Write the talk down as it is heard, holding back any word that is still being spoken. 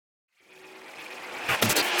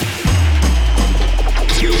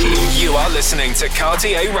are listening to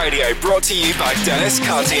Cartier Radio, brought to you by Dennis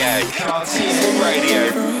Cartier. Cartier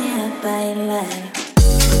Radio.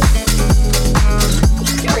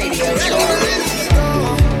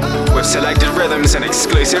 With selected rhythms and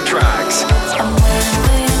exclusive tracks.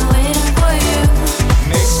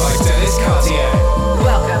 Mixed by Dennis Cartier.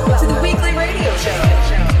 Welcome to the weekly radio show.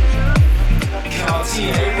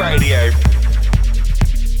 Cartier Radio.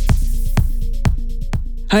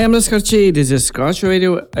 Hi, I'm Les Cartier. This is Cartier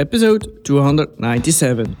Radio episode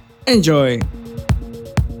 297. Enjoy!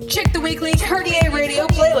 Check the weekly Cartier Radio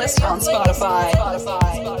playlist on Spotify.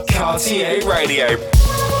 Cartier Radio.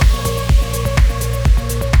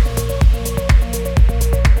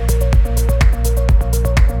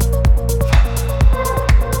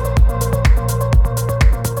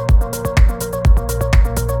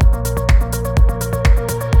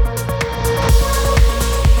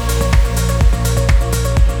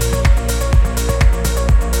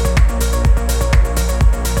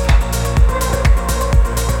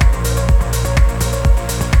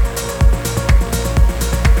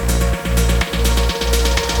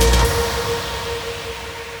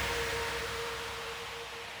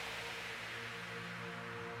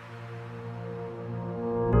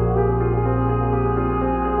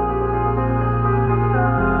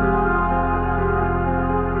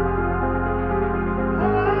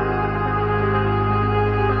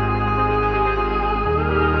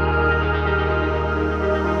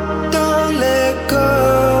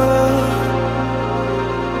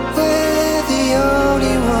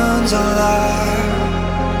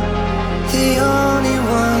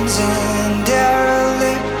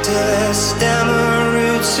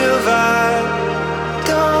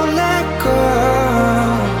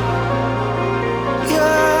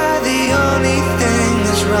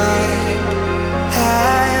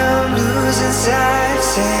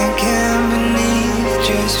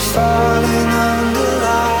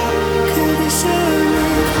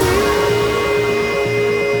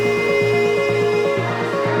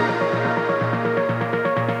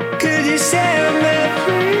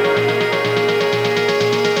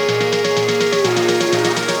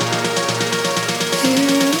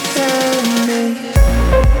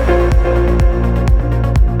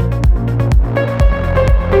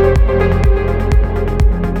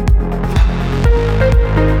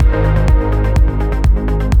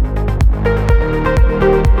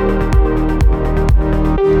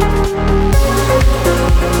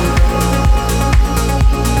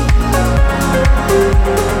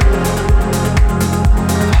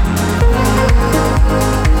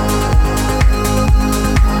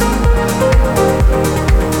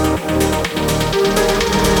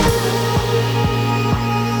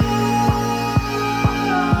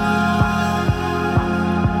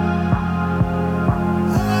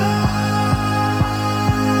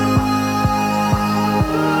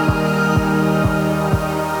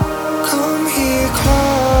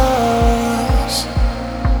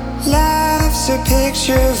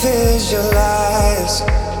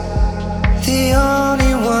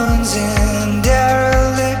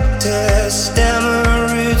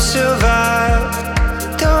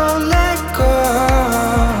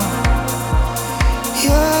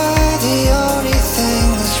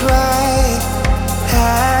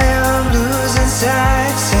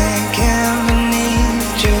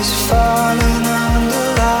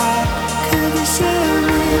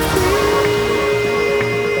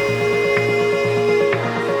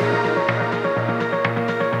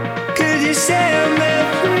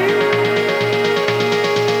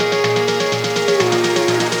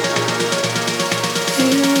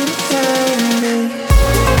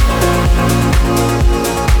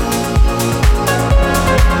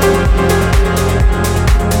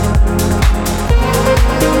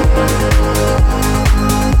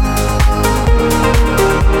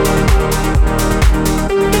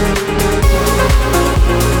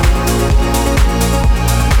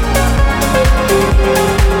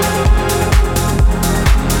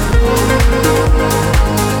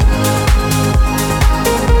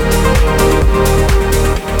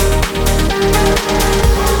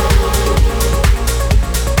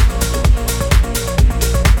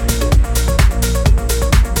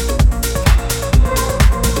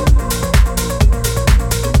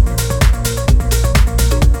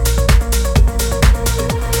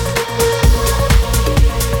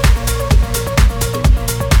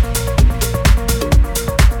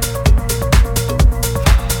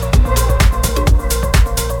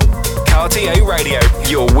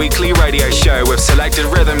 Selected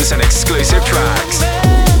rhythms and exclusive tracks.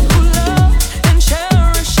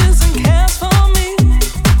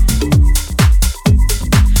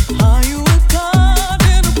 Are you a god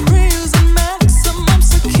in a prison?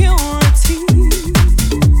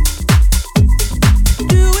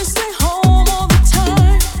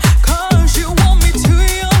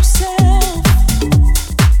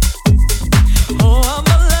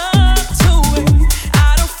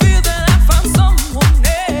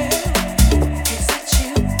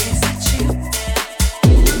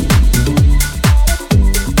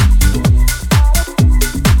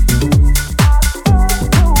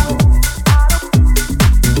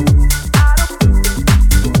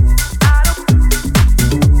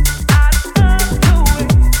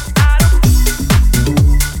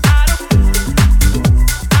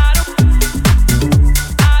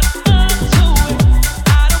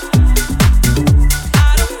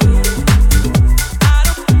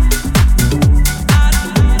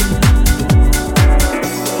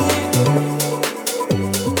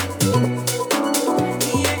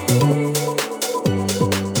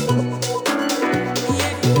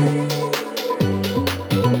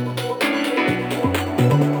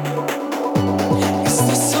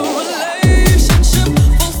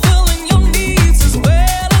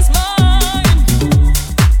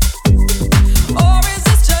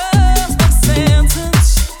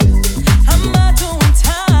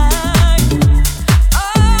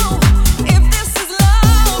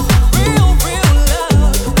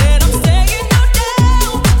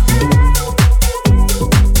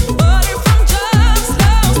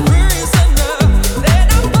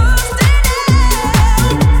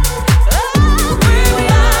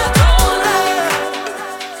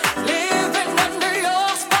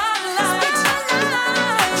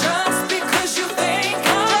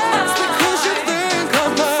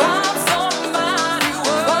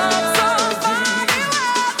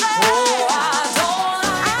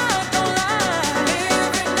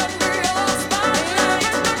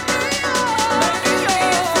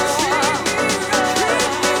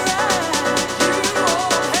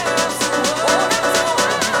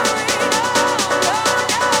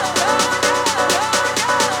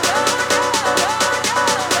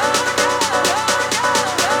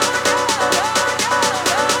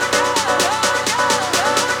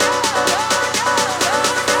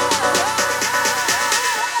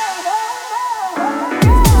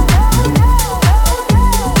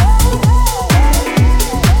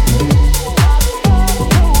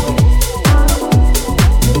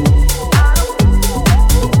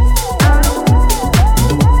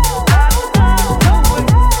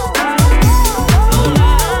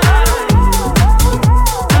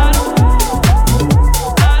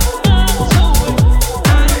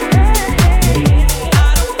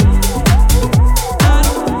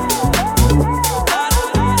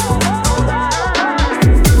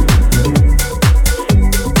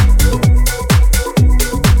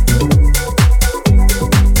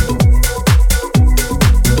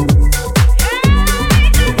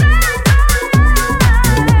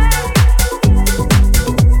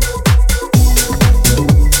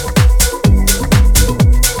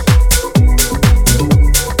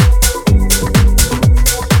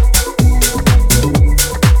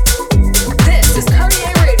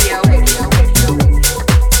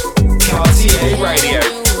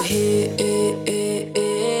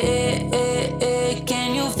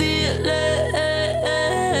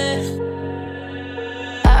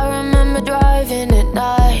 driving at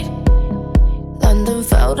night. London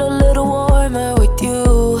felt a little warmer with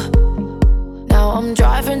you. Now I'm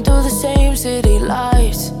driving through the same city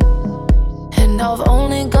lights, and I've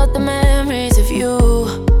only got the memories of you.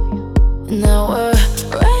 And there were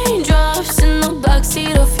raindrops in the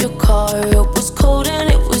backseat of your car. It was cold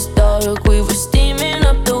and it was dark. We were steaming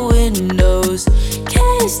up the windows.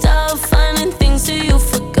 Can't stop finding things that you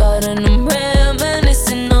forgot, and I'm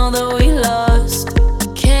reminiscing all that we lost.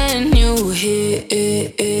 Can you hear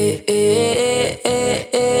it?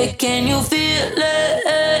 Can you feel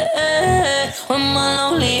it when my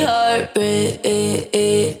lonely heart breaks?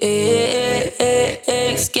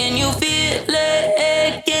 Can you feel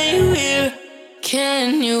it? Can you hear?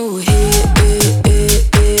 Can you hear?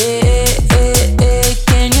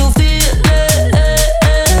 Can you feel it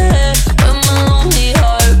when my lonely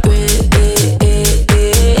heart breaks?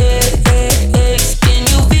 Can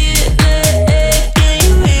you feel it? Can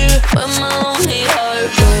you hear when my lonely heart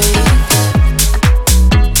breaks?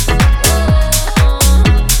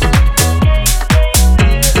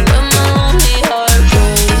 When my lonely heart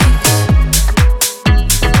breaks.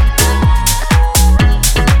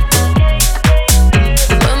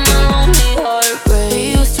 When my lonely heart breaks. We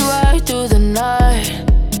used to ride through the night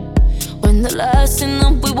when the last thing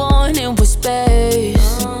that we wanted was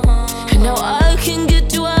space. And now I can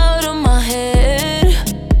get you out of my head,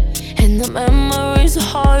 and the memories are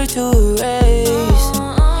hard to erase.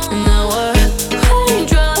 And there were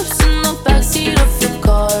raindrops in the backseat of your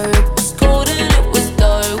car. It was cold and it was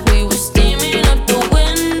dark. We were steaming up the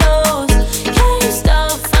windows. Can't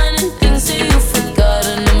stop finding things that you forgot,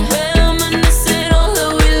 and I'm reminiscing all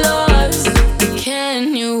that we lost.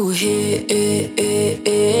 Can you hear?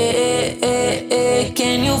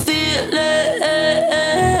 Can you feel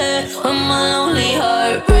it when my lonely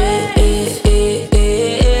heart breaks?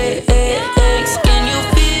 Can you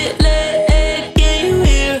feel it? Can you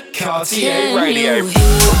hear? Cartier Radio. Can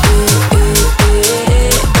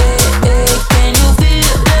you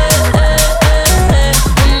feel it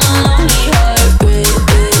when my lonely heart breaks?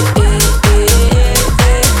 Can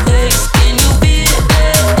you feel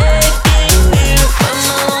it? Can you hear when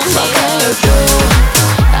my lonely heart breaks?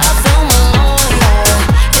 I feel my lonely heart,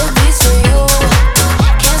 it beats for you.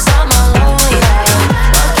 Can't stop my lonely heart,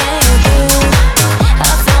 what can you do?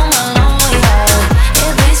 I feel my lonely heart,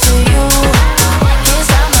 it beats for you. Can't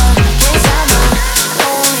stop my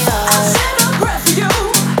lonely heart. I said a prayer for you,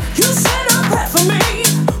 you said a prayer for me.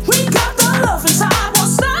 We got the love inside, won't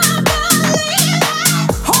stop believing.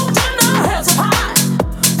 Holding our heads up high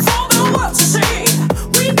for the world to see.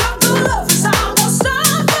 We got the love inside, won't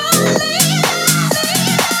stop believing.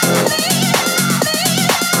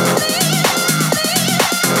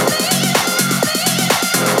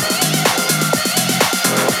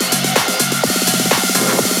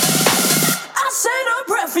 I said a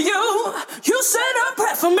prayer for you, you said a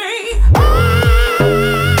prayer for me.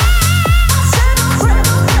 I said a prayer,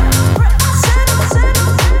 I said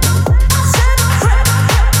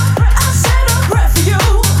a prayer for you,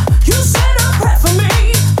 you said a prayer for me.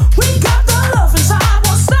 We got the love inside,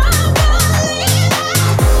 won't stop believing.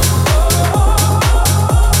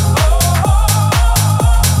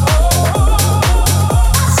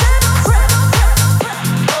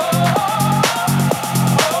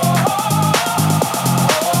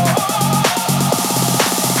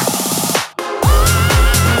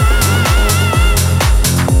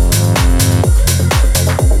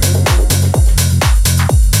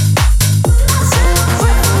 I said a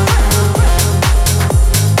prayer.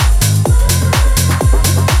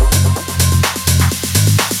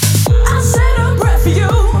 I said a prayer for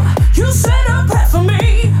you, you said a prayer for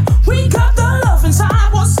me. We got the love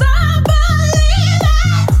inside, won't stop believing.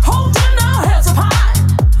 Holding our heads up high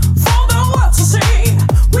for the world to see.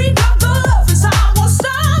 We got the love inside, won't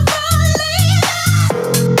stop believing.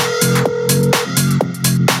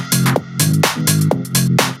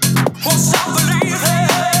 Won't stop believing.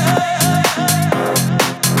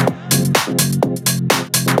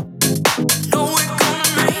 No, we're gonna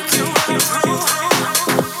make you through.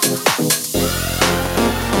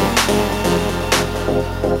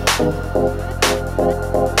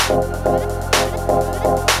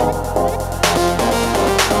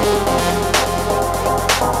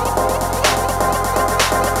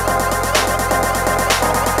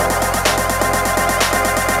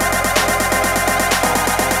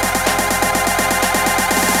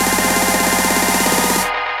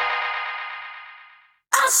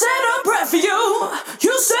 I said a prayer for you,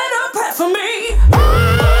 you said a prayer for me.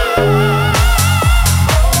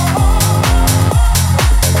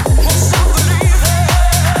 Won't stop believing.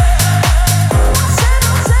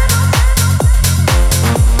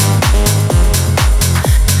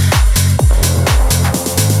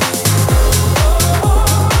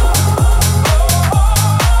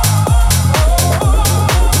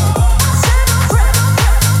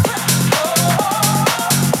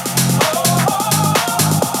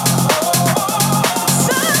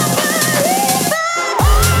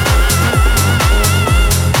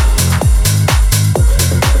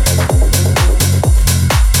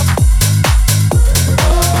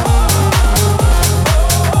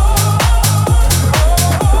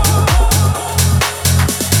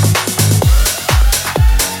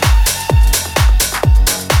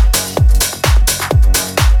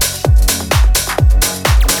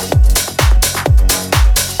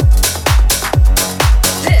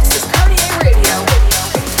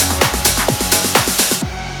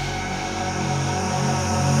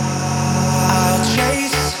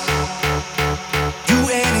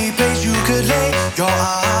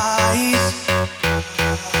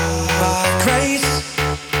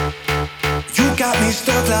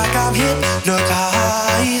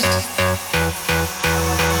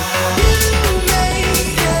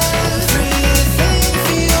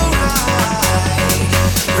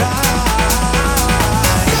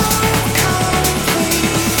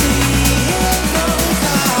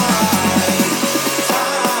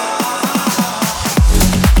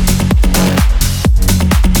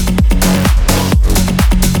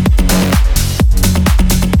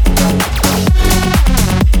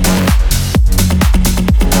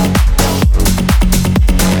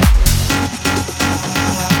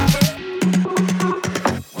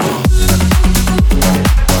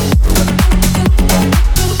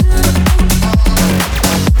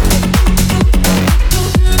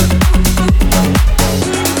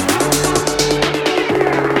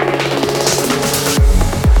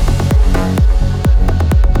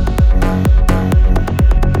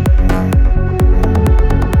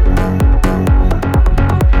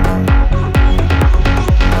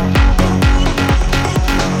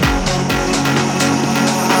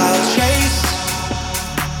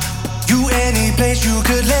 any place you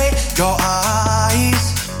could lay your eyes.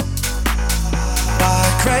 By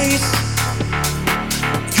grace,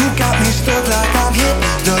 you got me stuck like I'm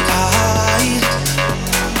hypnotized.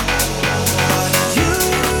 But you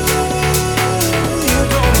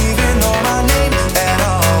don't even know my name at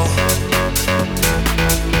all.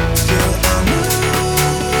 Still I knew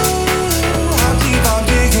how deep I'm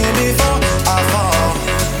digging before I fall.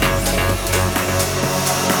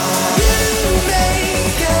 You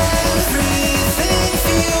make everything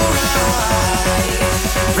feel right,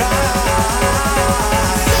 right.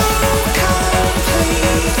 So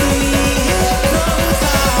completely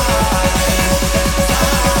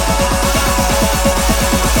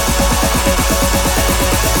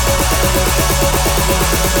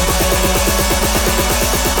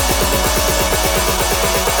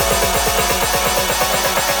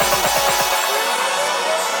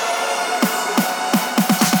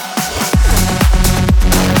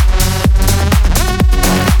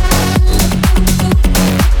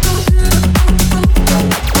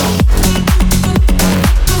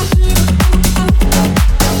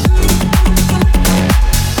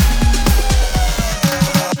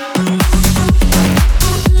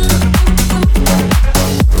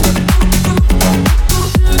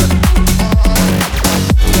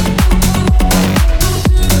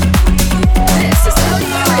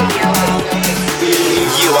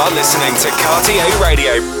listening to Cartier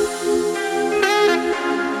Radio.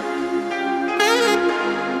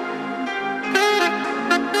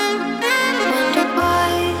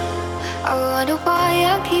 Wonder why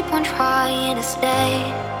I keep on trying to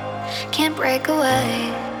stay, can't break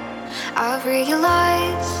away. I've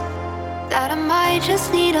realized that I might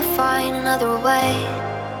just need to find another way,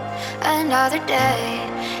 another day.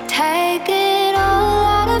 Take it all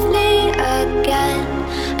out of me again.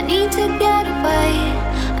 I need to get away,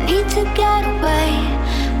 I need to get away.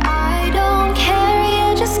 I don't care,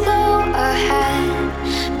 yeah, just go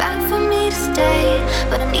ahead. Back for me to stay,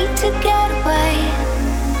 but I need to get away.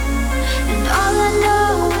 And all I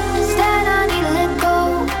know is that I need to let go.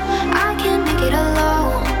 I can't make it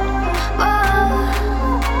alone. Whoa.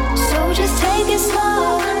 So just take it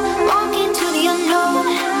slow, walk into the unknown.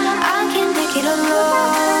 I can't make it alone.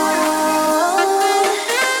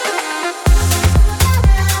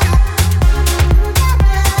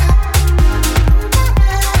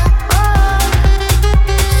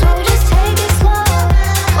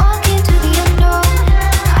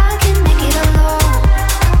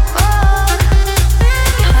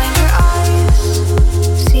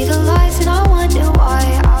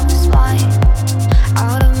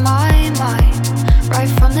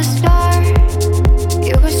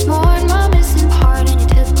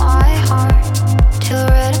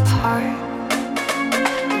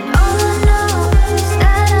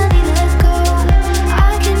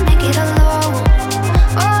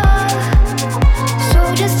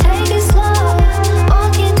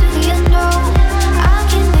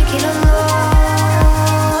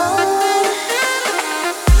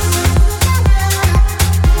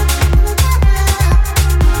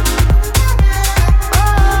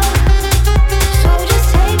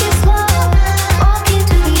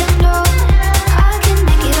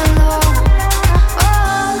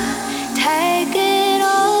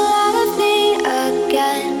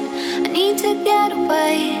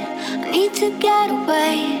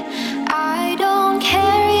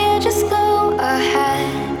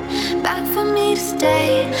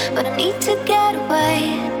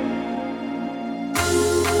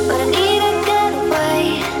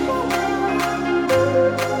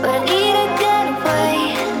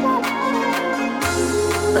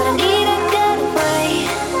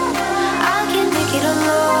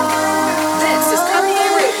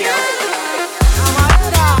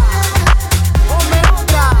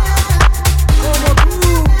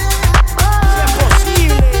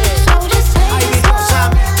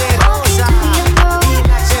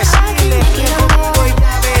 Inaccesible, conmigo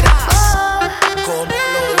ya ves.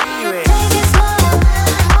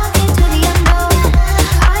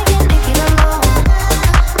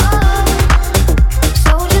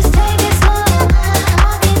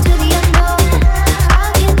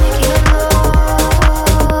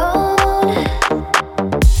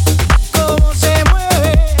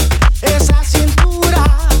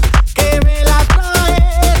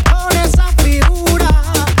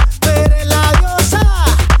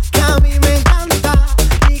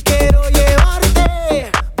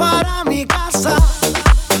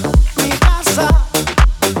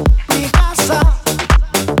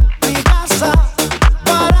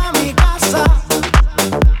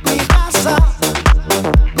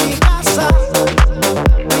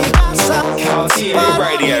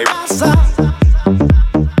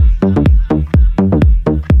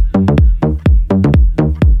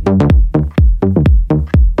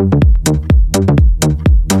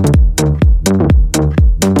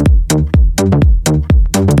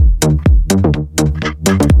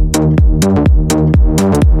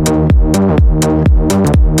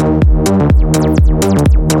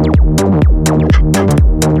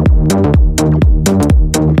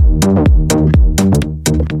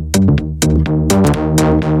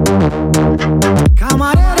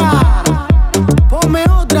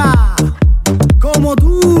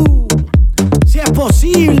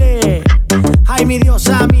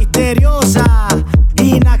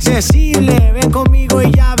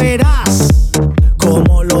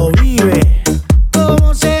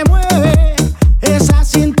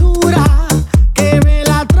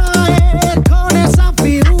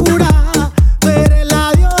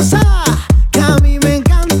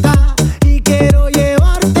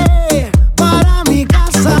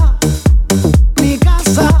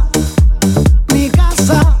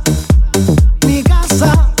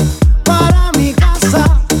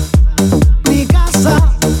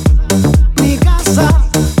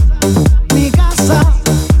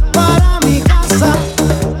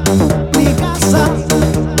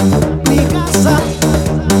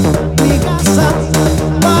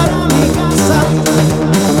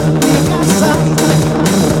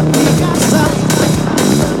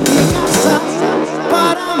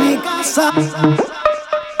 casa.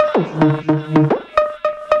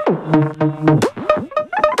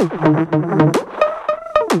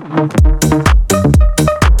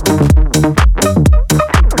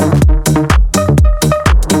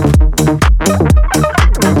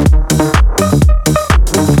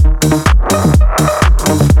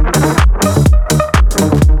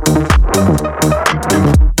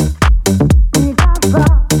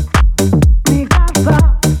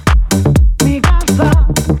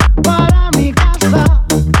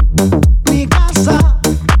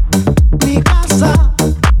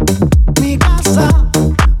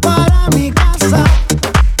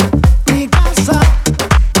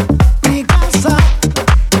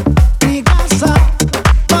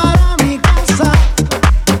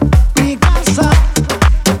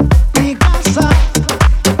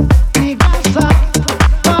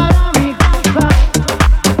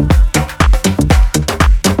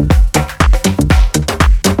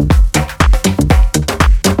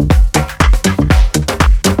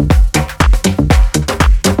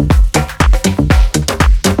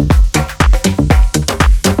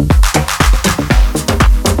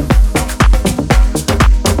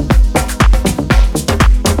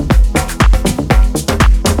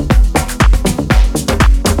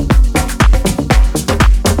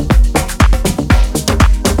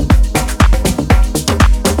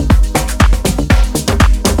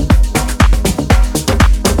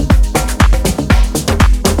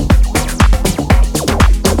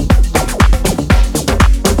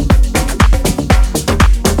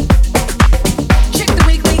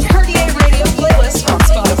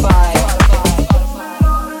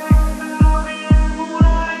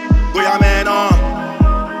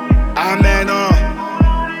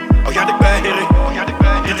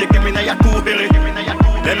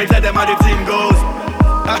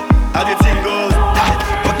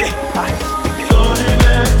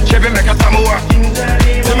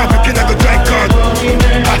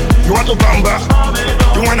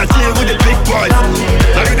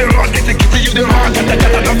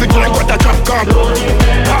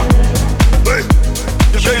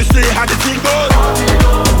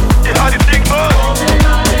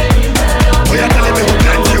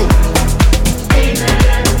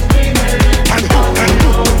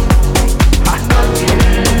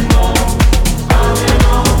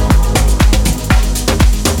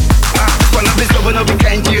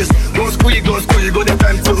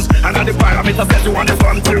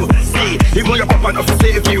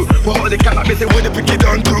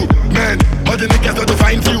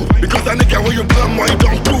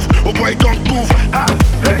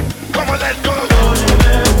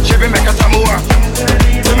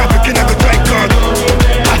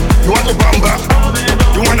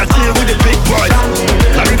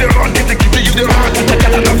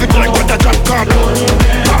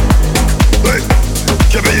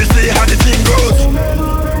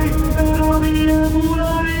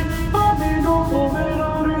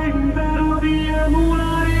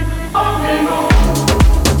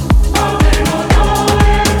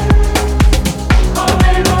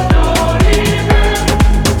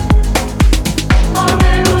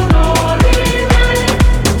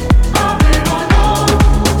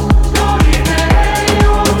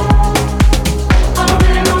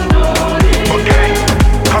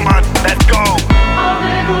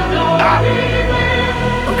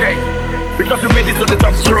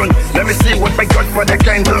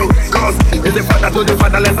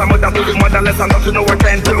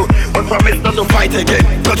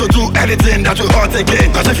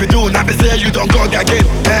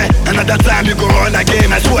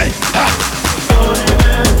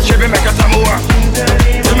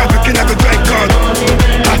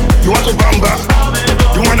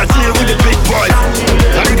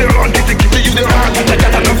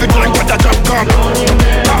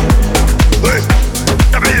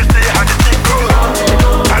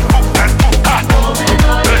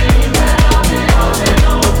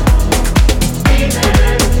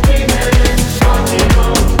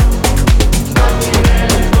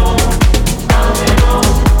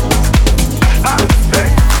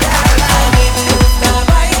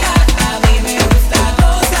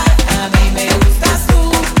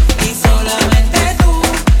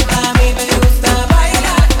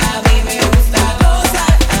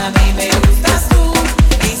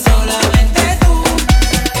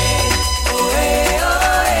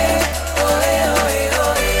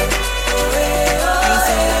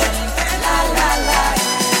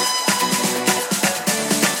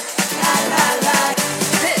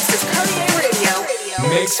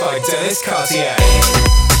 Mixed by Dennis Cartier.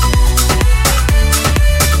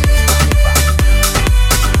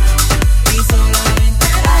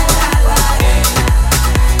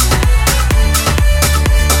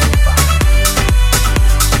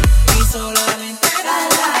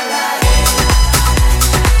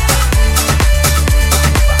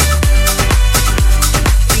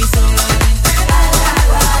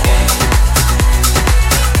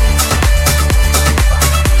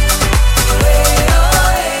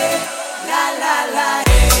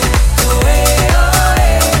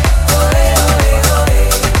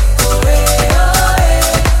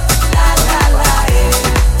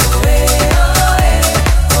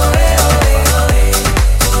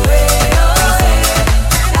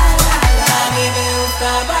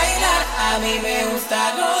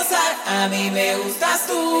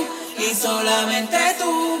 y solamente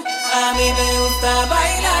tú. A mí me gusta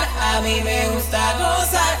bailar, a mí me gusta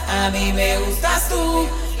gozar, a mí me gustas tú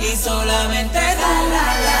y solamente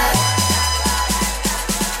tú.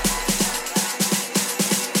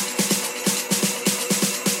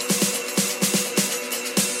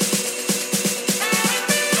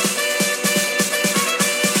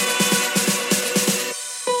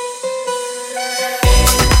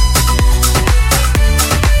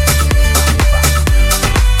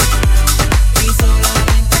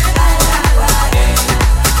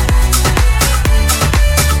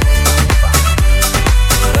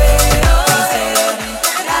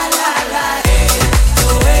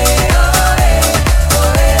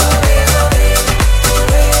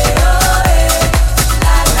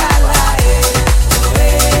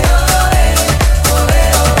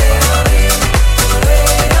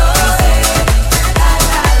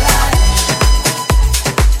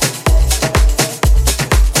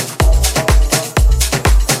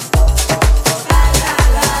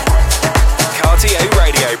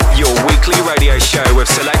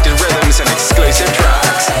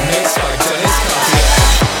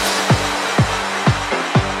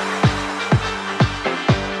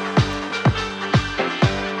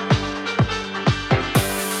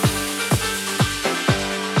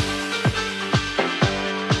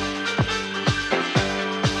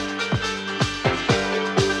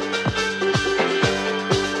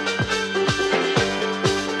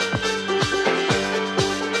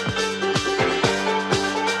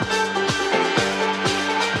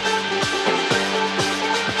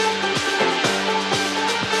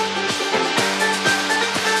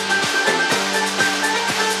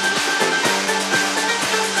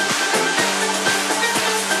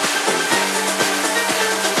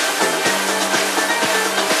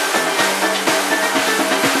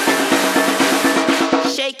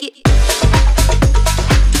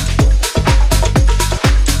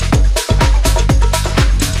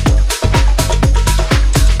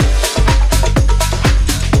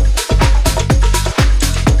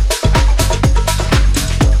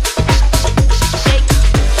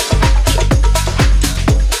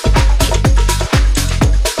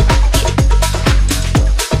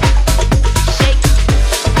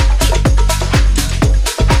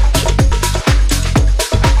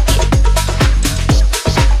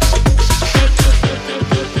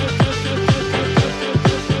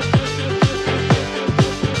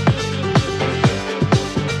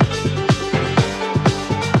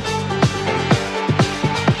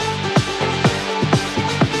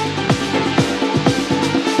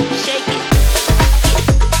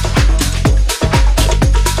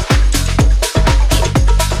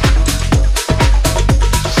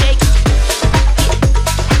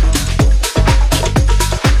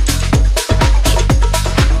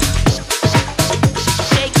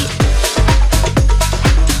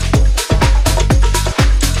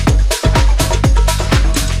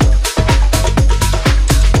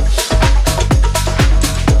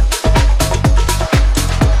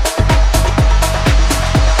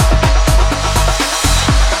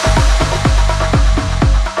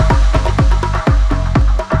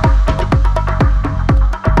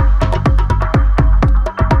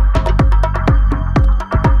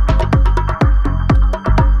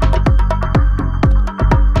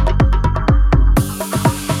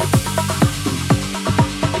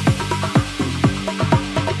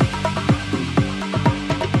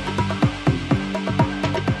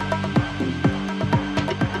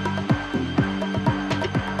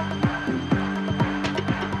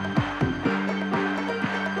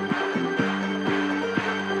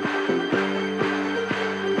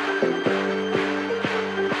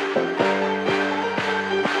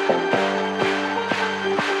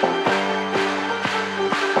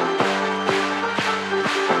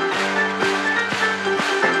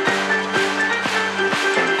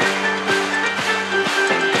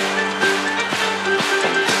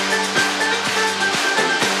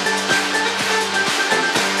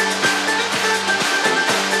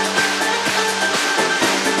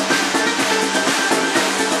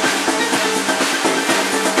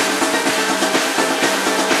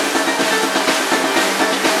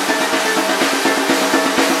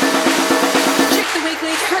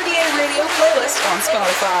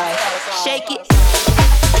 Shake it.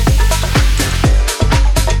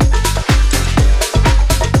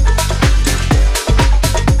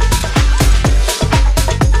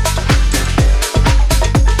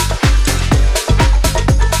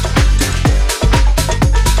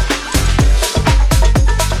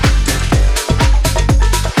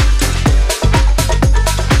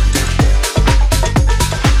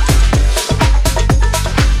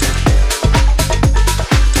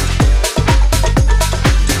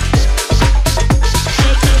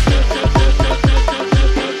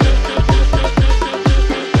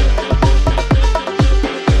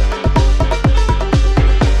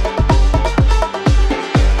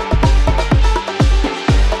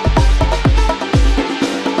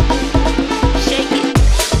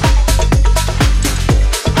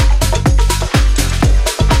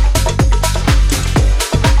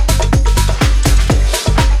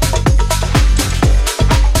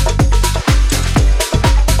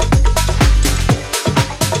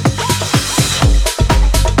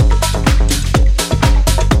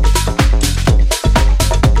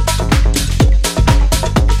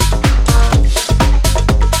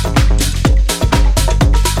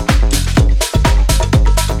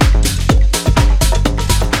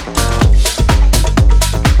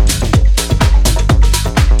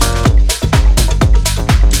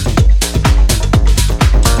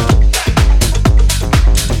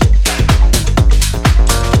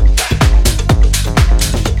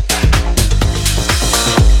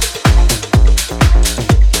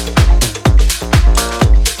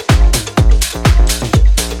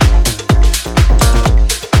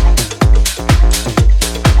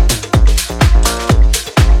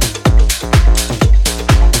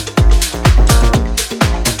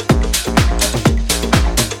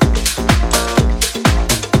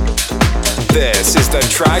 the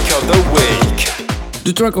track of the week.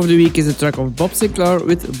 The track of the week is a track of Bob Sinclair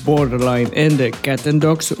with Borderline and the Cat and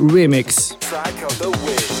Dogs remix. Track of the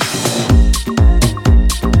week.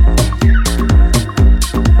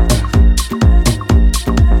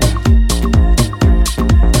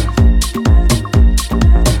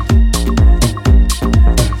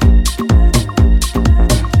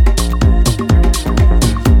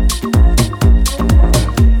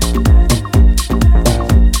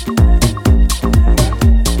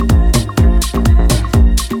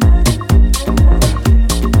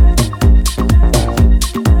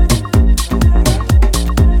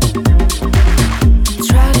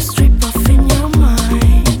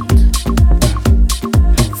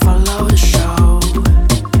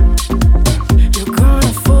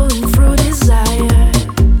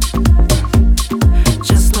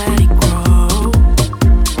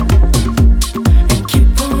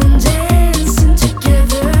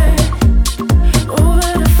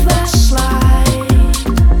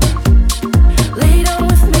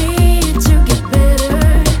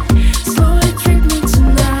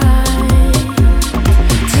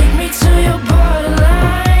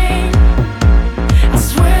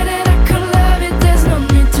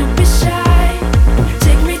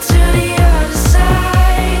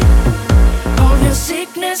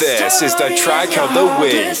 This is the track of the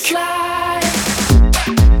week.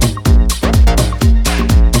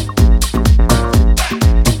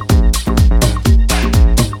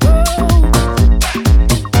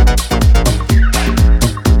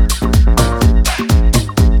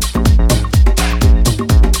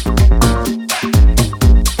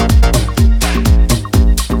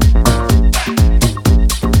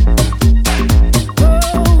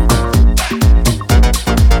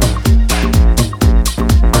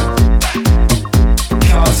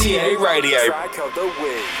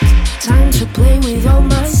 Time to play with all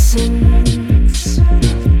my sins,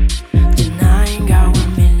 denying our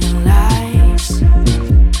million lies.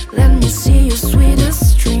 Let me see your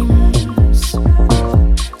sweetest dreams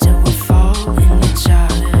till we fall in each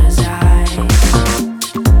other's eyes.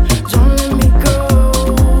 Don't let me go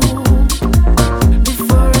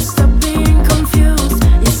before I stop being confused.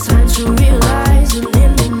 It's time to realize you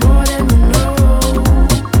need me more than you know.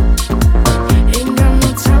 Ain't got no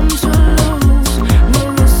time to lose, no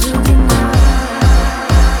rules to deny.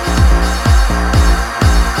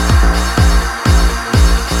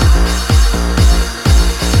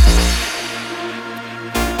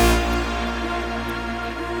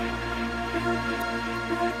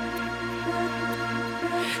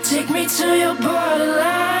 Take me to your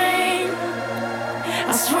borderline.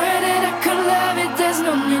 I swear that I could love it, there's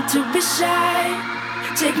no need to be shy.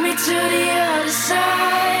 Take me to the other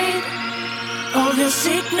side of your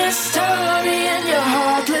sickness story and your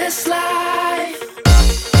heartless life.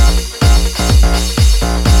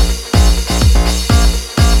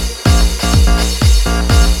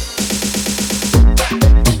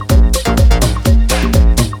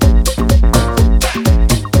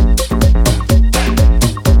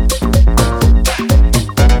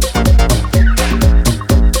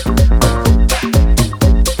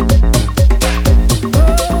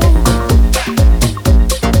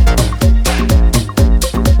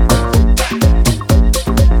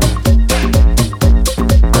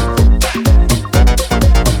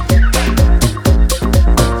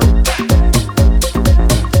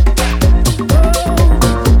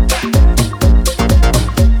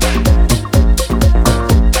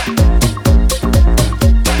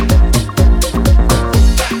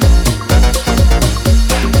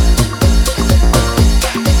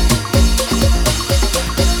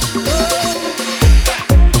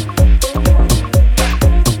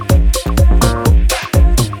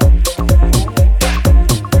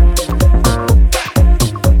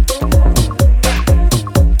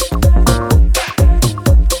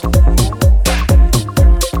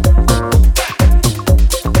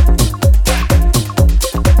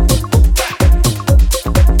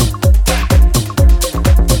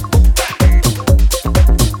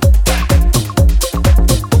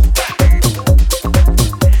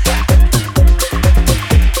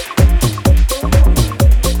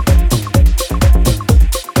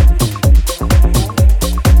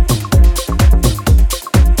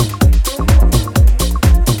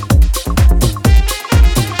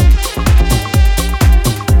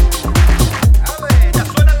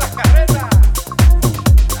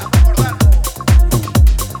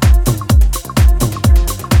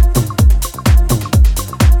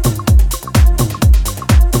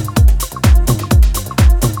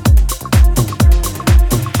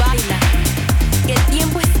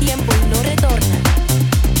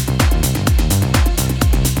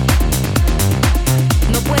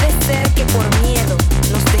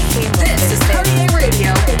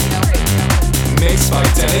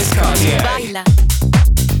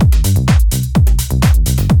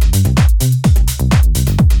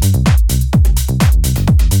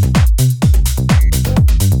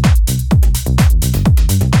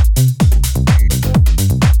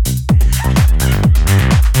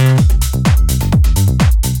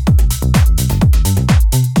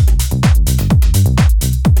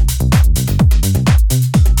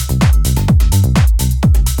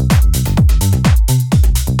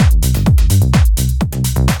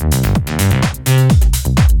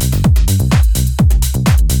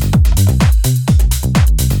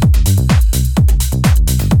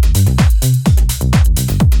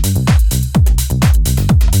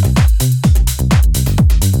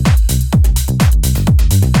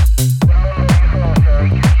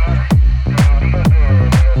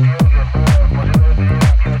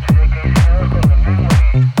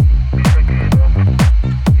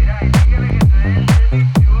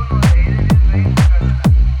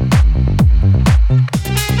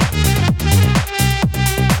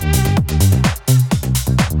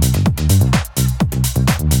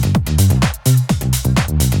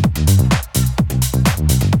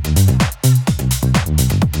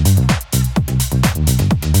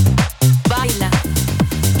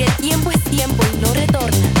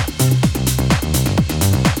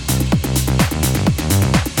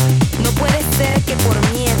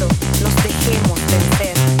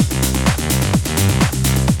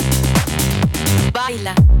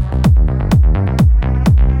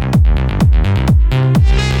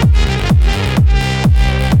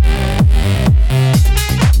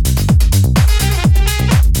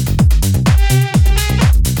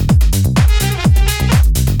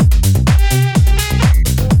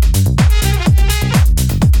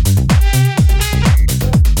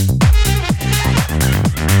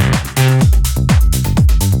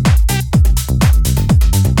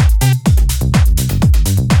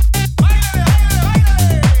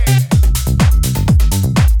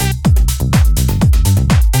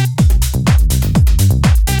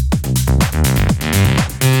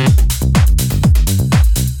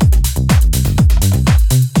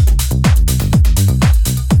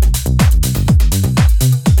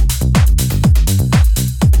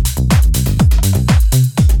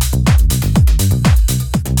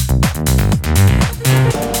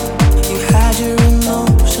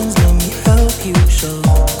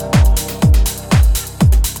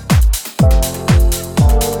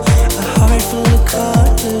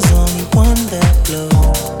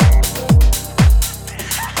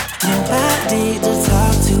 Nobody to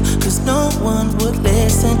talk to, cause no one would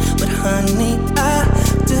listen. But honey, I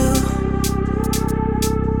do.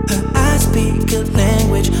 I speak a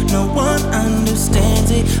language no one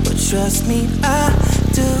understands it, but trust me, I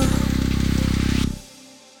do.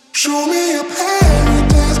 Show me a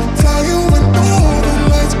paradise, fly you in northern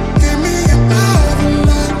lights, give me another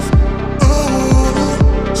life.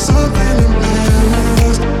 Oh, something in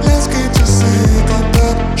paradise. Let's get to say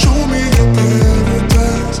goodbye. Show me a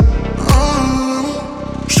paradise. Oh,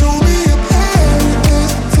 show me a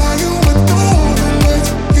paradise, fly you in northern lights,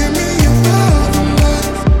 give me another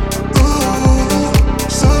life. Oh,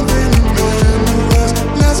 something in paradise.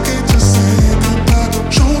 Let's get to say goodbye.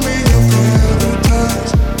 Show me a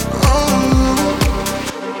paradise.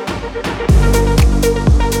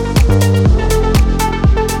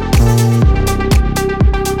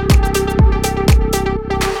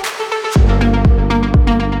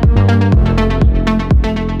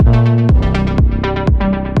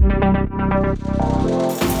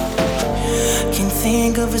 Can't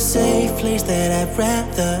think of a safe place that I'd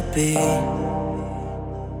rather be.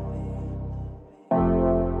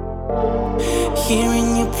 Here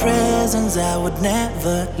in your presence I would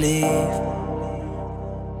never leave.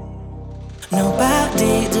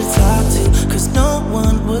 Nobody to talk to, cause no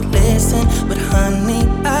one would listen. But honey,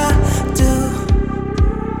 I do.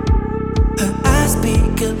 I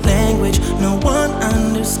speak a language no one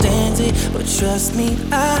understands it, but trust me,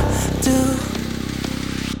 I do.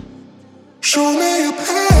 Show me a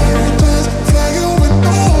paradise, fly you in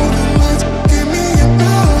northern lights, give me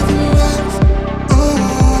another life.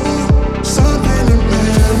 Oh, something in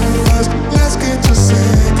paradise. Let's get to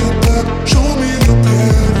say goodbye. Show me a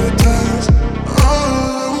paradise.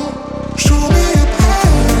 Oh, show me a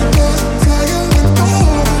paradise, fly you in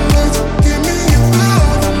northern lights, give me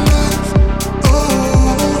another life.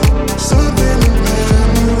 Oh, something in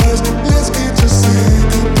paradise. Let's get to say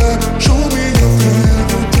goodbye. Show me a paradise.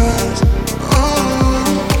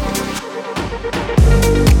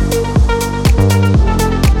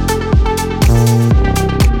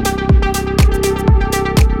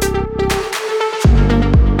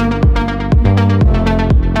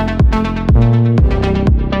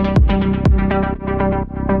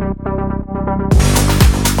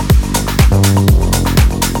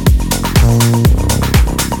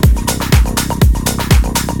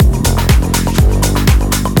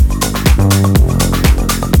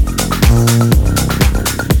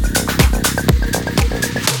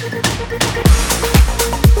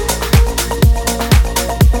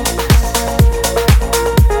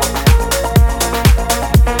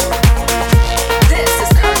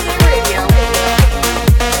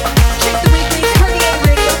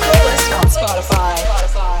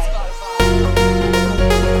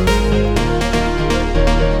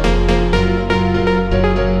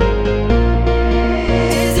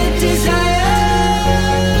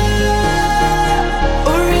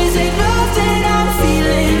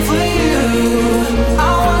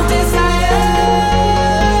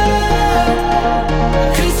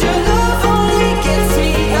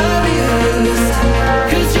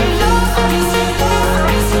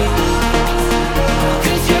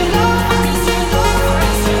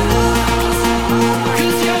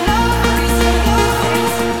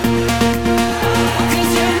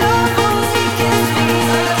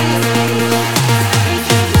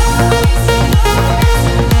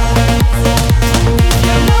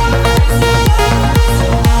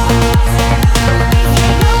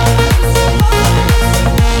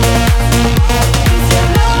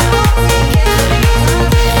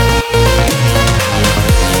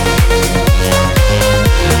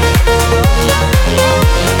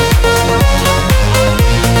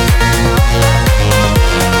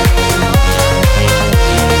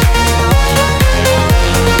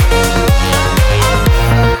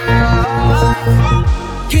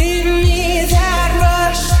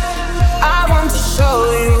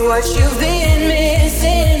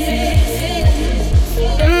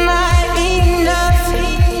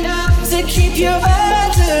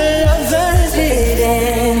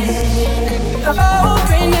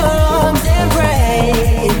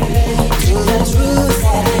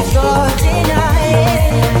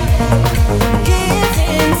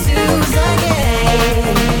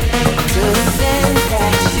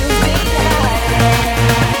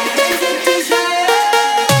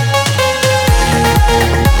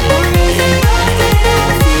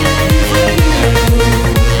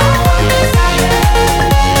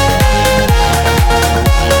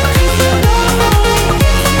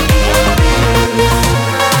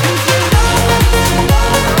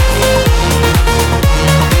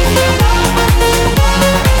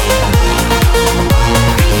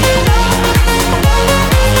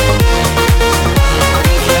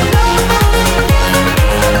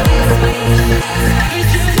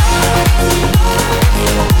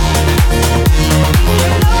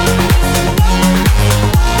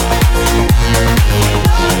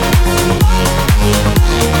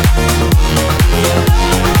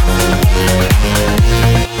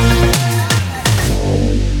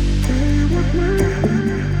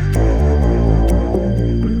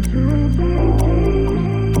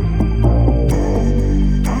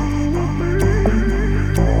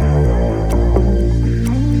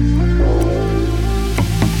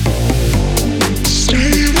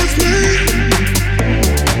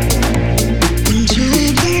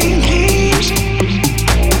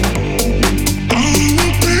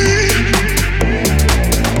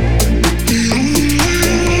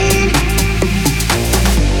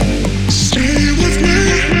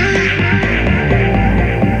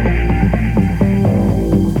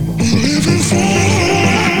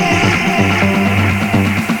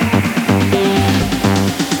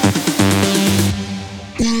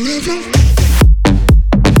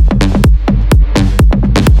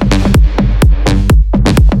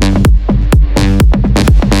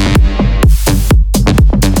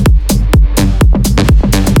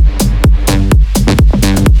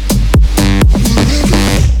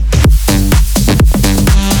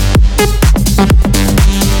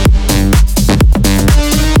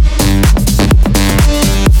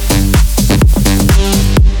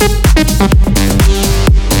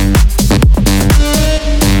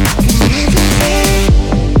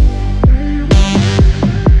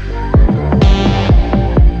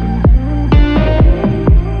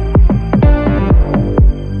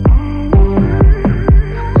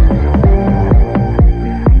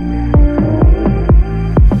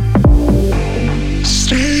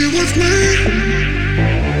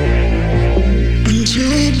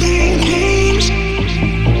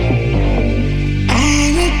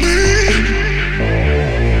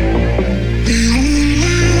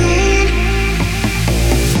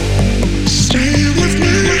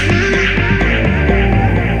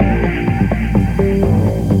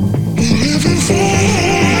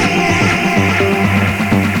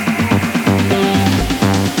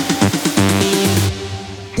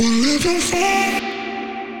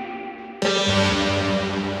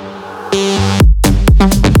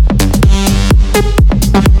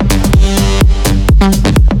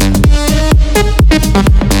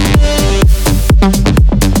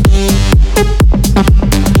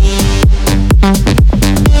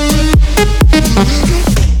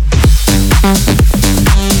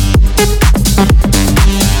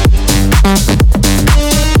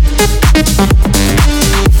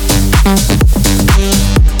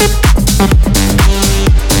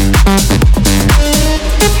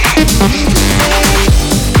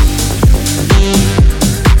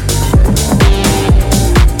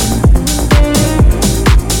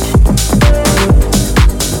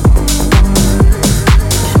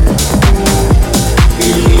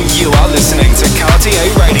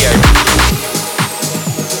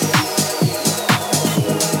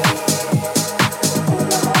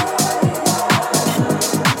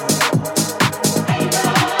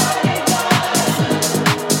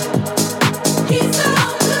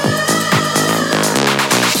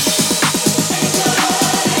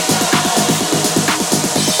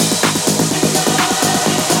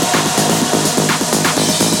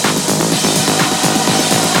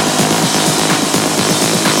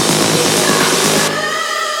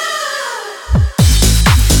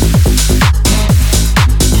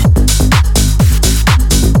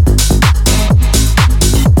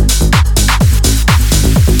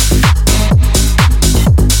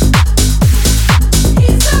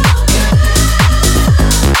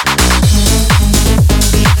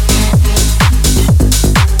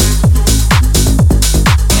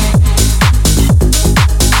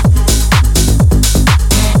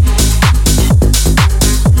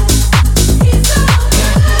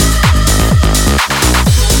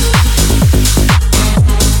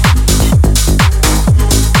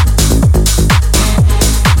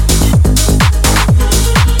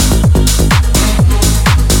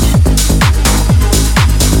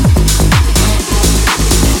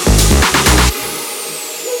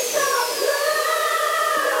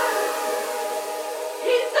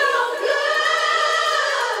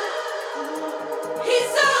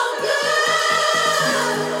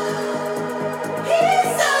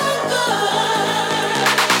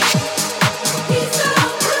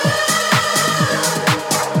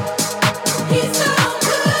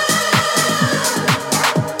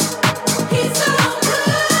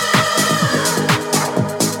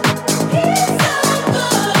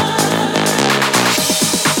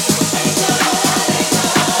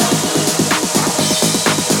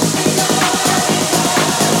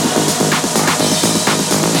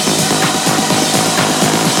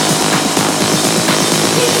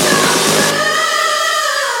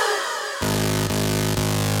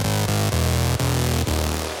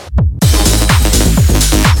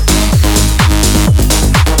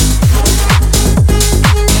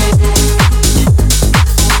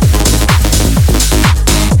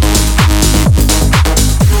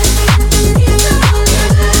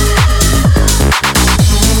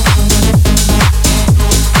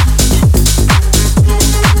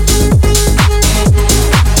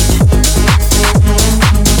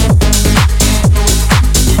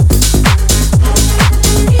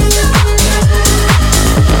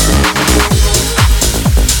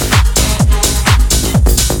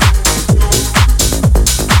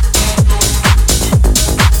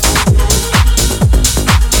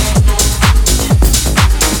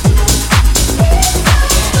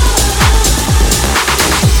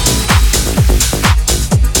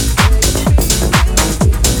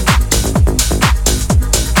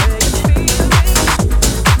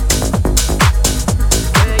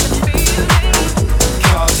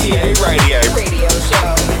 Radio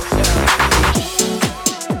Show.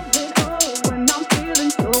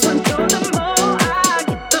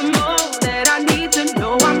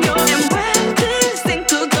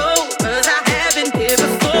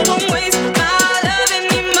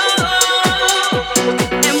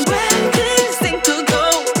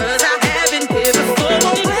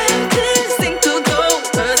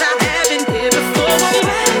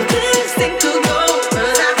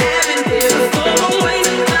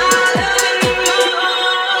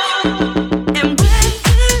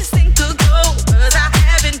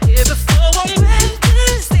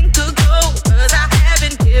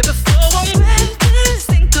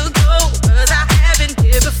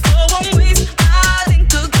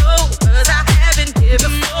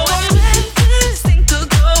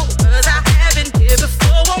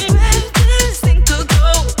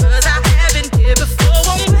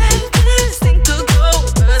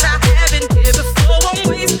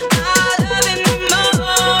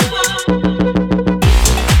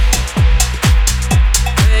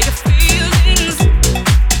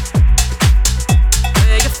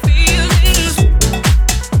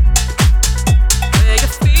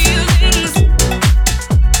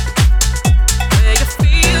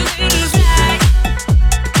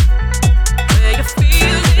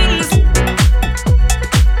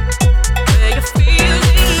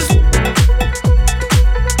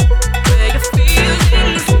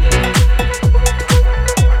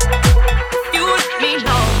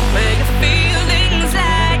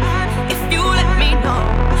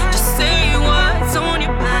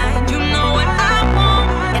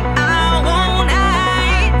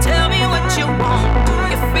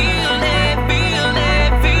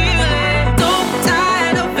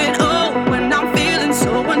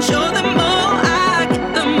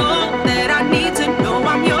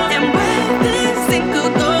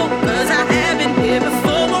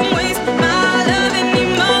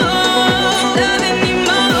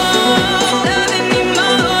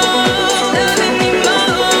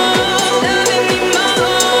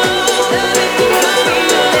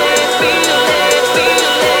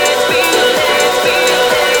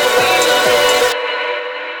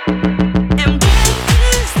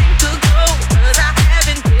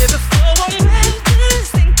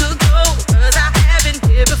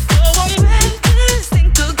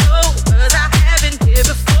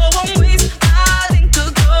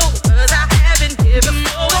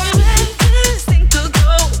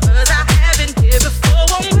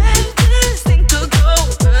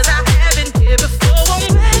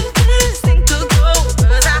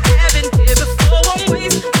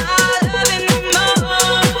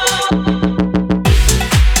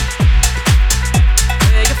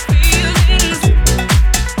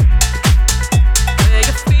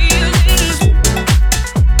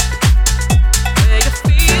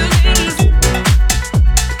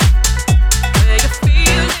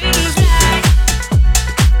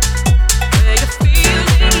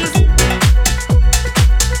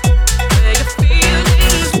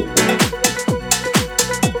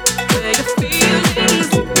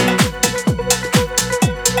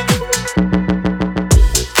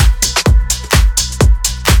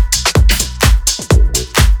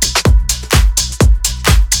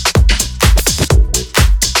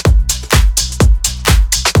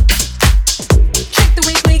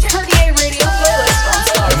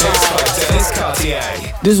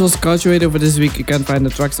 This was Culture Radio for this week. You can find the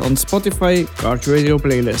tracks on Spotify, Culture Radio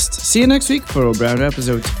playlist. See you next week for a brand new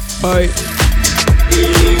episode. Bye.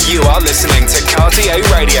 You are listening to Cartier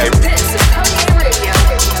Radio. This is Cartier Radio.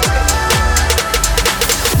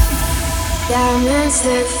 Diamonds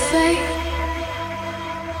that fade,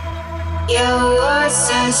 your words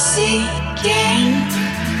are sinking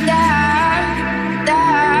down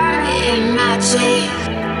in my chest.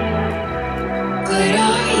 What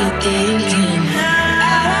are you thinking?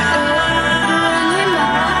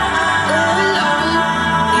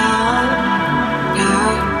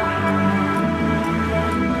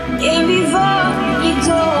 And before you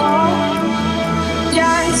go,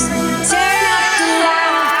 just turn up the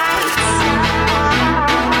lights.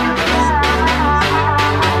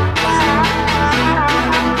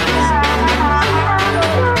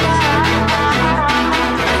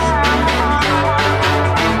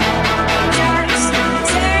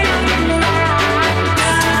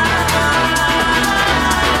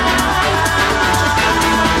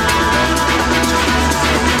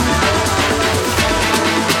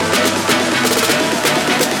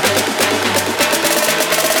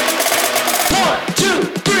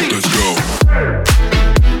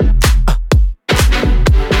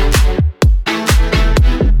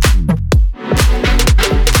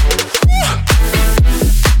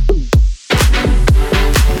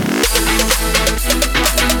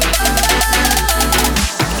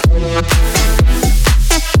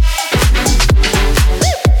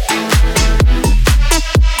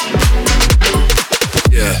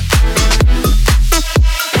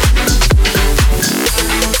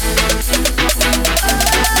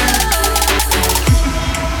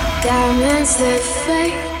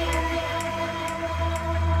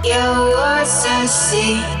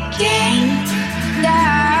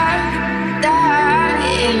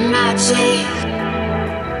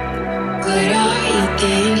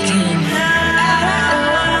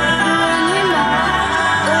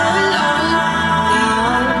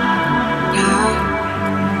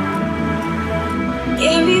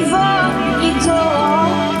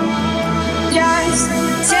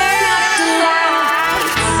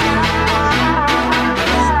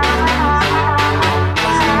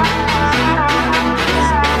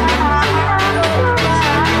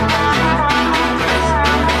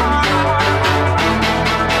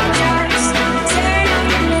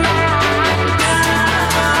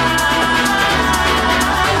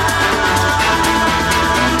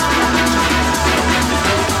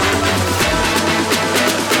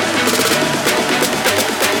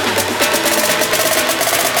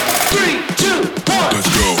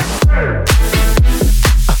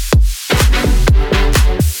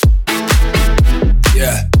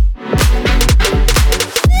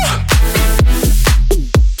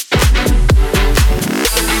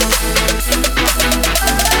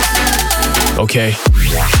 Okay.